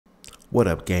What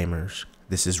up, gamers?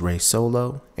 This is Ray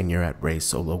Solo, and you're at Ray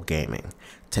Solo Gaming.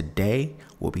 Today,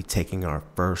 we'll be taking our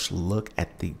first look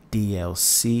at the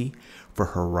DLC for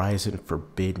Horizon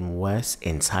Forbidden West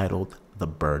entitled The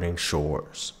Burning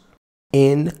Shores.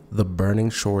 In the Burning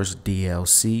Shores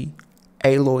DLC,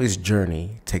 Aloy's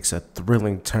journey takes a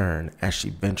thrilling turn as she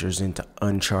ventures into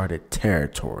uncharted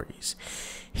territories.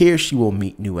 Here she will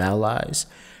meet new allies,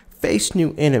 face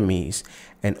new enemies,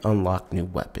 and unlock new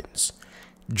weapons.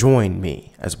 Join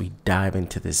me as we dive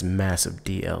into this massive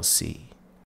DLC.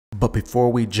 But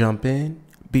before we jump in,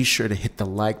 be sure to hit the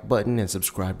like button and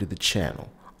subscribe to the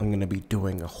channel. I'm going to be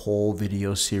doing a whole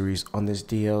video series on this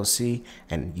DLC,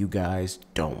 and you guys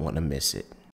don't want to miss it.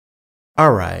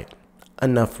 Alright,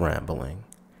 enough rambling.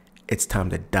 It's time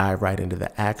to dive right into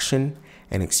the action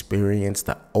and experience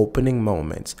the opening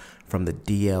moments from the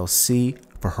DLC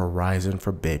for Horizon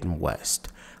Forbidden West,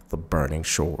 The Burning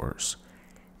Shores.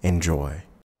 Enjoy.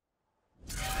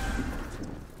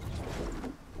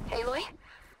 Aloy?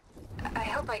 I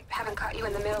hope I haven't caught you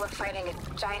in the middle of fighting a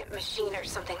giant machine or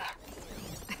something.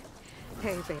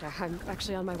 Hey, Beta. I'm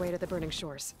actually on my way to the Burning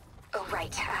Shores. Oh,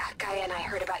 right. Gaia and I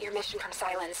heard about your mission from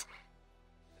Silence.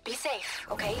 Be safe,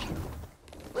 okay?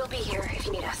 We'll be here if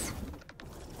you need us.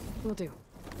 Will do.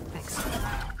 Thanks.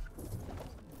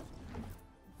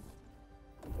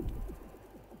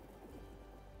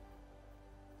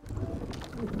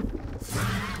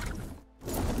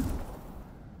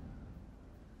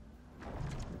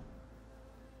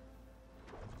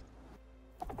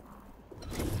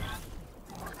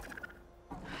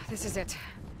 This is it.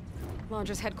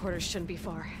 Launcher's headquarters shouldn't be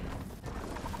far.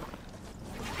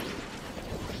 Okay,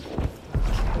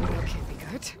 that can't be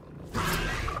good.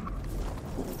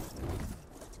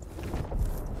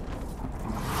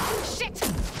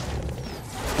 Shit!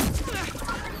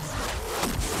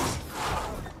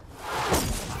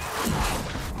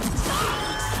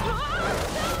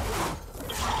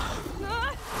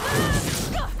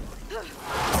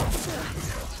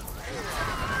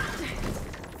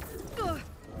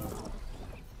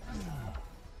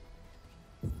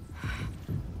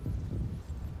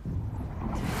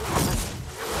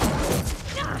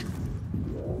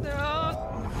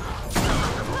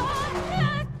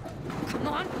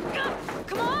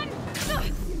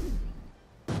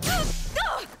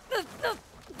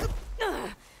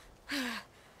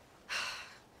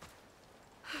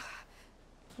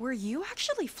 Were you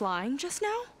actually flying just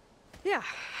now? Yeah,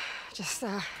 just,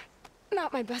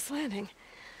 not my best landing.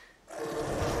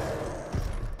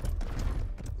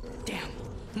 Damn,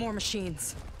 more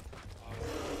machines.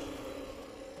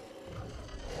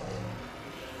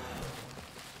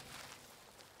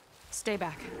 Stay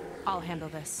back. I'll handle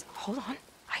this. Hold on,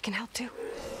 I can help too.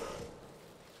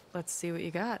 Let's see what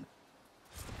you got.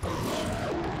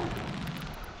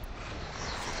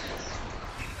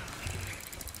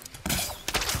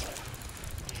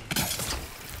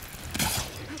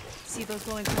 See those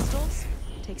glowing crystals?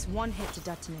 Takes one hit to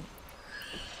detonate.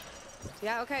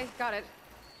 Yeah, okay, got it.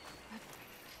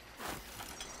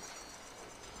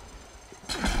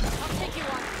 I'll take you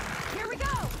on. Here we go!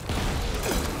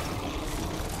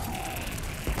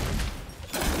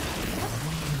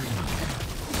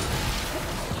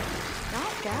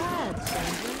 Not bad,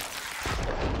 stranger.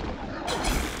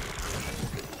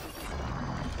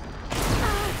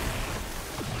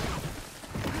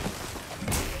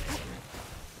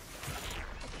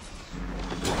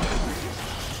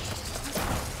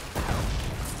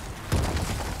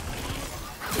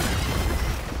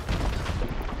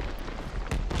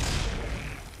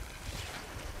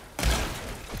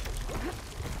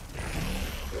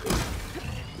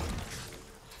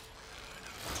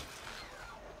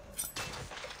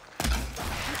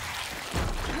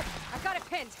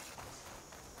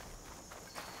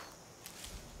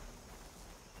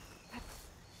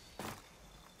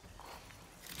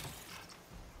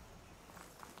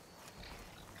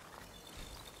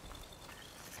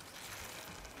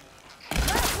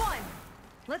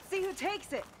 Let's see who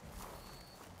takes it.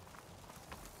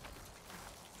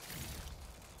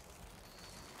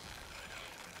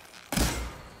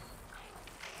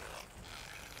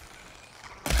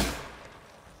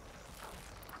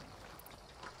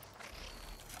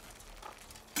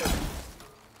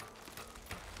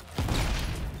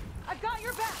 I've got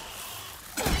your back.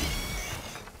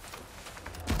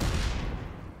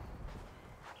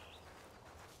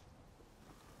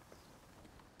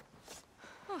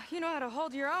 Oh, you know how to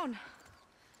hold your own.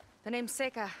 The name's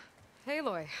Seika.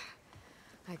 Aloy.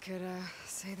 I could,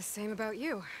 say the same about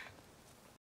you.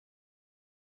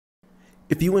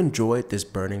 If you enjoyed this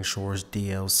Burning Shores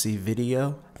DLC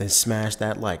video, then smash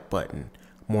that like button.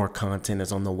 More content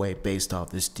is on the way based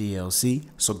off this DLC,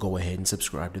 so go ahead and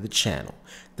subscribe to the channel.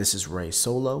 This is Ray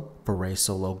Solo for Ray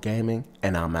Solo Gaming,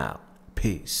 and I'm out.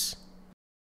 Peace.